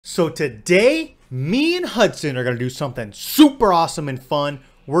So today, me and Hudson are going to do something super awesome and fun.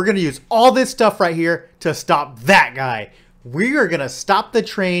 We're going to use all this stuff right here to stop that guy. We are going to stop the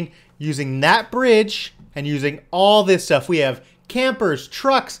train using that bridge and using all this stuff. We have campers,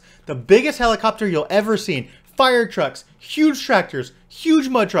 trucks, the biggest helicopter you'll ever seen, fire trucks, huge tractors, huge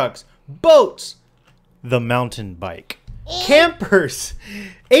mud trucks, boats, the mountain bike, campers,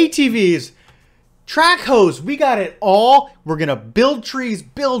 ATVs, track hose. We got it all. We're going to build trees,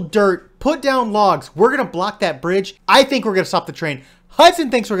 build dirt, put down logs. We're going to block that bridge. I think we're going to stop the train.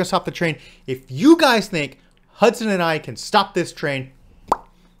 Hudson thinks we're going to stop the train. If you guys think Hudson and I can stop this train,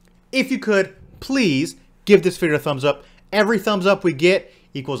 if you could, please give this video a thumbs up. Every thumbs up we get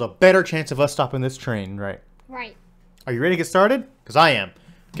equals a better chance of us stopping this train, right? Right. Are you ready to get started? Because I am.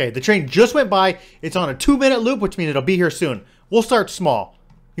 Okay, the train just went by. It's on a 2-minute loop, which means it'll be here soon. We'll start small.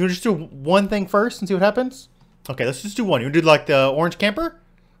 You want to just do one thing first and see what happens? Okay, let's just do one. You want to do like the orange camper?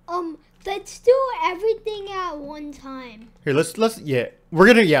 Let's do everything at one time. Here, we're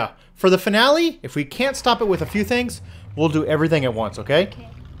gonna, for the finale, if we can't stop it with a few things, we'll do everything at once, okay? Okay.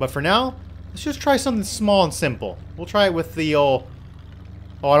 But for now, let's just try something small and simple. We'll try it with the old,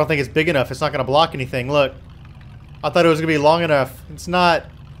 I don't think it's big enough. It's not gonna block anything. Look, I thought it was gonna be long enough. It's not.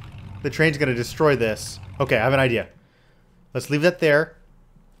 The train's gonna destroy this. Okay, I have an idea. Let's leave that there.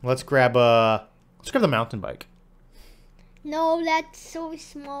 Let's grab the mountain bike. No, that's so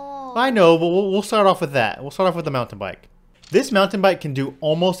small. I know, but we'll start off with that. We'll start off with the mountain bike. This mountain bike can do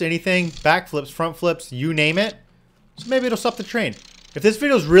almost anything. Backflips, front flips, you name it. So maybe it'll stop the train. If this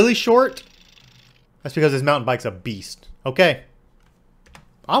video is really short, that's because this mountain bike's a beast. Okay.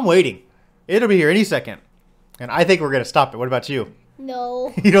 I'm waiting. It'll be here any second. And I think we're going to stop it. What about you?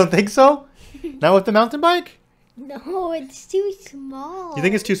 No. You don't think so? Not with the mountain bike? No, it's too small. You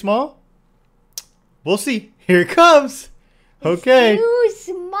think it's too small? We'll see. Here it comes. Okay. It's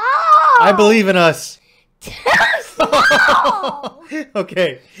too small. I believe in us. Too small.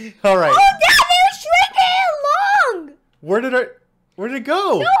 Okay. All right. Oh, Dad, it's shrinking along. Where did it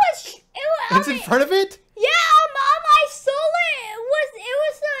go? No, It's in front of it? Yeah, I saw it. It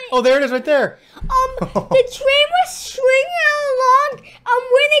was like. Oh, there it is right there. The train was stringing along.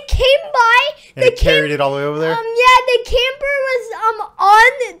 When it came by, And it carried it all the way over there? Yeah, the camper was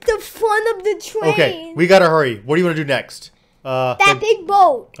on the front of the train. Okay, we gotta hurry. What do you want to do next? That big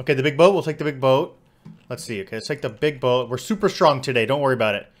boat. Okay, the big boat. We'll take the big boat. Let's see. Okay, let's take the big boat. We're super strong today. Don't worry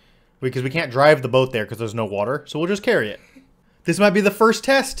about it. Because we can't drive the boat there because there's no water. So we'll just carry it. This might be the first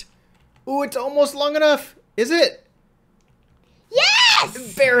test. Ooh, it's almost long enough. Is it?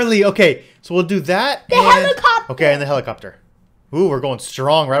 Yes! Barely. Okay, so we'll do that. The helicopter. Okay, and the helicopter. Ooh, we're going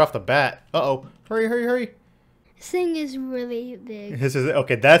strong right off the bat. Uh-oh. Hurry, hurry, hurry. This thing is really big. This is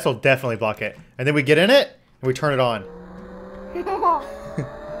okay. That'll definitely block it. And then we get in it and we turn it on.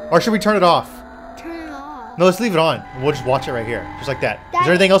 Or should we turn it off? Turn it off. No, let's leave it on. We'll just watch it right here, just like that. Is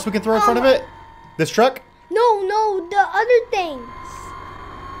there anything else we can throw in front of it? This truck? No, the other things.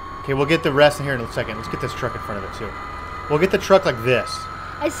 Okay, we'll get the rest in here in a second. Let's get this truck in front of it too. We'll get the truck like this.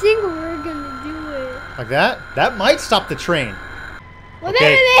 I think we're gonna do it. Like that? That might stop the train. Well,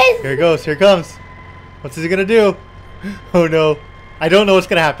 there it is. Here it goes. Here it comes. What's it gonna do? Oh no. I don't know what's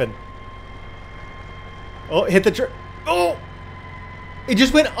gonna happen. Oh, hit the truck. Oh! It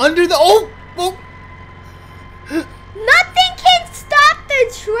just went under the... Oh! Nothing can stop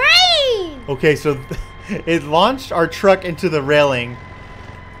the train. Okay, so it launched our truck into the railing.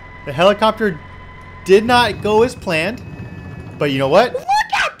 The helicopter did not go as planned. But you know what? Look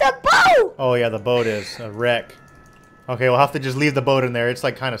at the boat. Oh yeah, the boat is a wreck. Okay, we'll have to just leave the boat in there. It's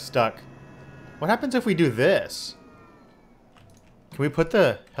like kind of stuck. What happens if we do this? Can we put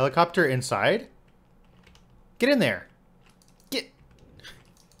the helicopter inside? Get in there. Get.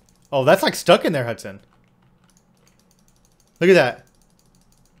 Oh, that's like stuck in there, Hudson. Look at that.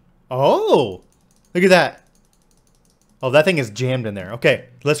 Oh, look at that. Oh, that thing is jammed in there. Okay,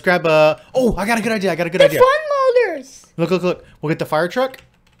 let's grab a... Oh, I got a good idea. The front loaders. Look. We'll get the fire truck.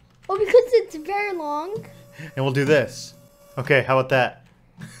 Oh, because it's very long. And we'll do this. Okay, how about that?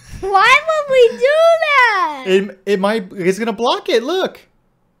 Why would we do that? It's gonna block it. Look.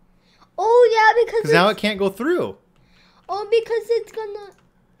 Oh yeah, because now it can't go through. Oh, because it's gonna.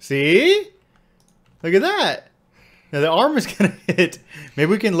 See? Look at that. Now the arm is gonna hit.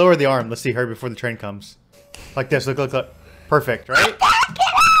 Maybe we can lower the arm. Let's see her before the train comes. Like this. Look. Perfect, right? I gotta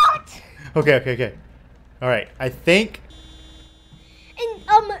get out. Okay. All right. I think. And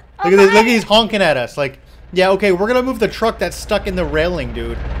Look at this. Look, he's honking at us. Like, yeah. Okay, we're gonna move the truck that's stuck in the railing,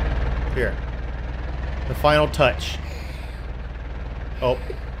 dude. Here. The final touch. Oh,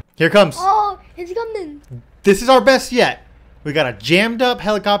 here it comes. Oh, it's coming. This is our best yet. We got a jammed up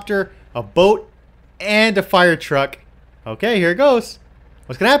helicopter, a boat, and a fire truck. Okay, here it goes.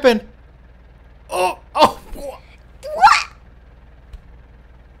 What's gonna happen? Oh! What?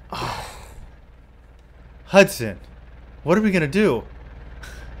 Oh. Hudson, what are we gonna do?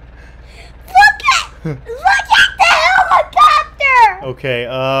 Look at the helicopter! Okay,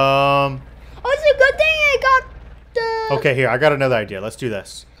 Oh, it's a good thing I got the... Okay, here, I got another idea. Let's do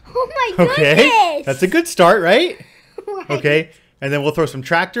this. Oh my goodness! Okay, that's a good start, right? Right. Okay, and then we'll throw some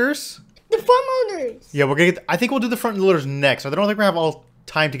tractors. The front loaders. Yeah, we're gonna get, I think we'll do the front loaders next. I don't think we're gonna have all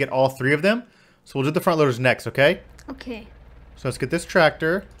time to get all 3 of them. So we'll do the front loaders next, okay? Okay. So let's get this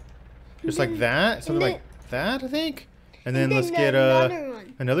tractor. Just like that. Something like that, I think. And then let's get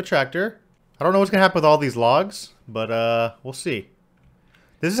another tractor. I don't know what's gonna happen with all these logs, but we'll see.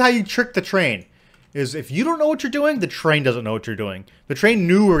 This is how you trick the train. Is if you don't know what you're doing, the train doesn't know what you're doing. The train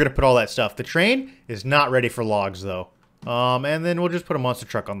knew we were gonna put all that stuff. The train is not ready for logs though. And then we'll just put a monster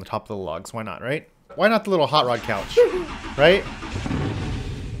truck on the top of the logs. Why not, right? Why not the little hot rod couch? Right?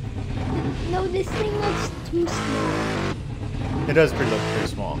 No, this thing looks too small. It does look pretty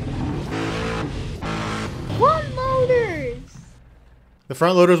small. Front loaders. The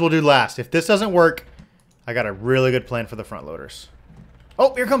front loaders we'll do last. If this doesn't work, I got a really good plan for the front loaders.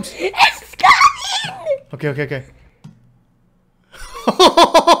 Oh, here it comes. It's coming! Okay.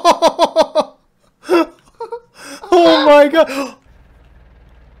 Oh my god.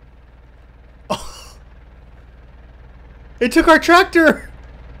 It took our tractor.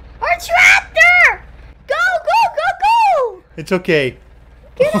 Our tractor! Go! It's okay.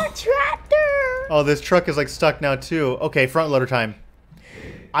 Get our tractor! Oh, this truck is like stuck now too. Okay, front loader time.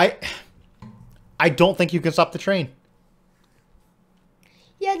 I don't think you can stop the train.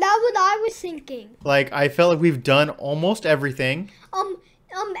 Yeah, that's what I was thinking. Like, I felt like we've done almost everything.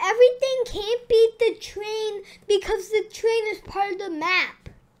 Everything can't beat the train because the train is part of the map.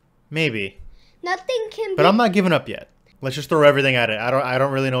 Maybe. Nothing can But I'm not giving up yet. Let's just throw everything at it. I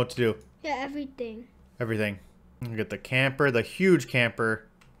don't really know what to do. Yeah, everything. Everything. We'll get the camper, the huge camper.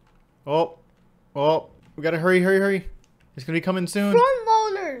 Oh, we gotta hurry. It's gonna be coming soon. Front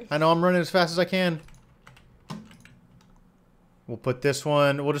loaders. I know I'm running as fast as I can. We'll put this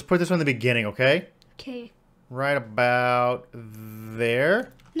one, we'll just put this one in the beginning, okay? Okay. Right about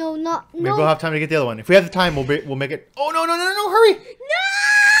there. No. Maybe we'll have time to get the other one. If we have the time, we'll make it. Oh, no, hurry! No!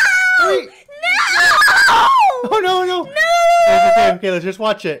 Hurry! No! Oh, no! No! Okay, let's just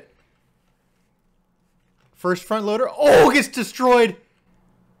watch it. First front loader. Oh, it gets destroyed.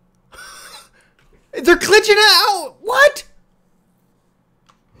 They're glitching out. What?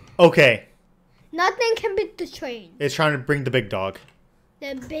 Okay. Nothing can beat the train. It's trying to bring the big dog.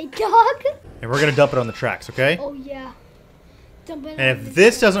 The big dog? And we're going to dump it on the tracks, okay? Oh, yeah. Dump it And on if the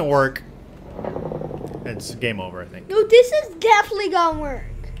this doesn't work, it's game over, I think. No, this is definitely gonna work.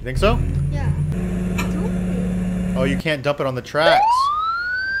 You think so? Yeah. Oh, you can't dump it on the tracks.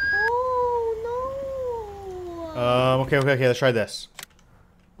 Oh, no. Okay, let's try this.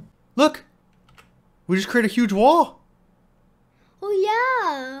 Look! We just created a huge wall. Oh,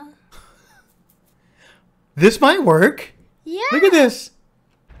 yeah. This might work. Yeah. Look at this.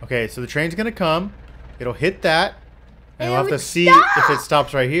 Okay, so the train's gonna come. It'll hit that. And we'll have to see if it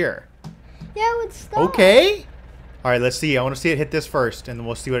stops right here. Yeah, it would stop. Okay. Alright, let's see. I want to see it hit this first, and then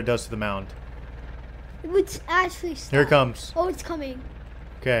we'll see what it does to the mound. It would actually stop. Here it comes. Oh, it's coming.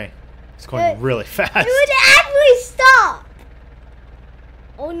 Okay. It's going really fast. It would actually stop.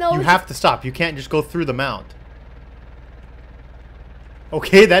 Oh, no. You have to stop. You can't just go through the mound.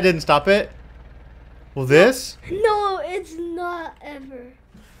 Okay, that didn't stop it. Well, this? No, it's not ever.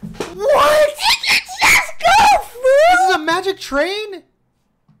 What? It can just go through. This is a magic train?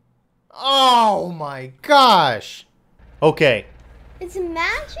 Oh my gosh. Okay. It's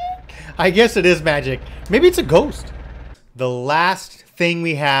magic? I guess it is magic. Maybe it's a ghost. The last thing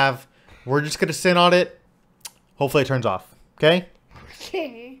we have, we're just going to sit on it. Hopefully it turns off. Okay?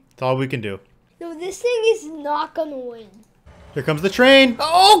 Okay. That's all we can do. No, this thing is not gonna win. Here comes the train.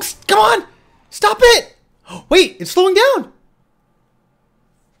 Oh, come on. Stop it. Wait, it's slowing down.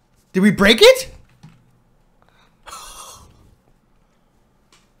 Did we break it?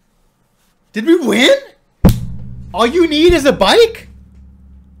 Did we win? All you need is a bike?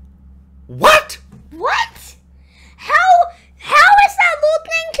 What? What? How is that little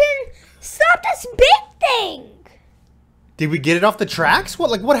thing can stop this big thing? Did we get it off the tracks?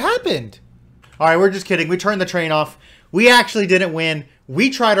 What happened? All right, we're just kidding. We turned the train off. We actually didn't win. We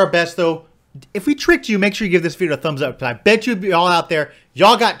tried our best, though. If we tricked you, make sure you give this video a thumbs up. I bet you all out there,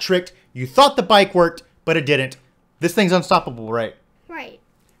 y'all got tricked. You thought the bike worked, but it didn't. This thing's unstoppable, right? Right.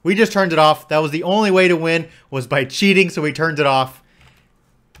 We just turned it off. That was the only way to win, was by cheating, so we turned it off.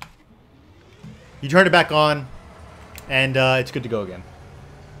 You turn it back on, and it's good to go again.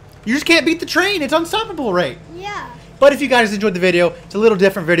 You just can't beat the train. It's unstoppable, right? Yeah. But if you guys enjoyed the video, it's a little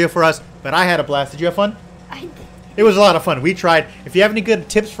different video for us, but I had a blast. Did you have fun? I did. It was a lot of fun. We tried. If you have any good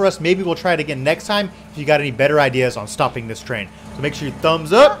tips for us, maybe we'll try it again next time if you got any better ideas on stopping this train. So make sure you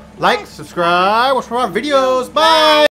thumbs up, like, subscribe, watch more of our videos. Bye!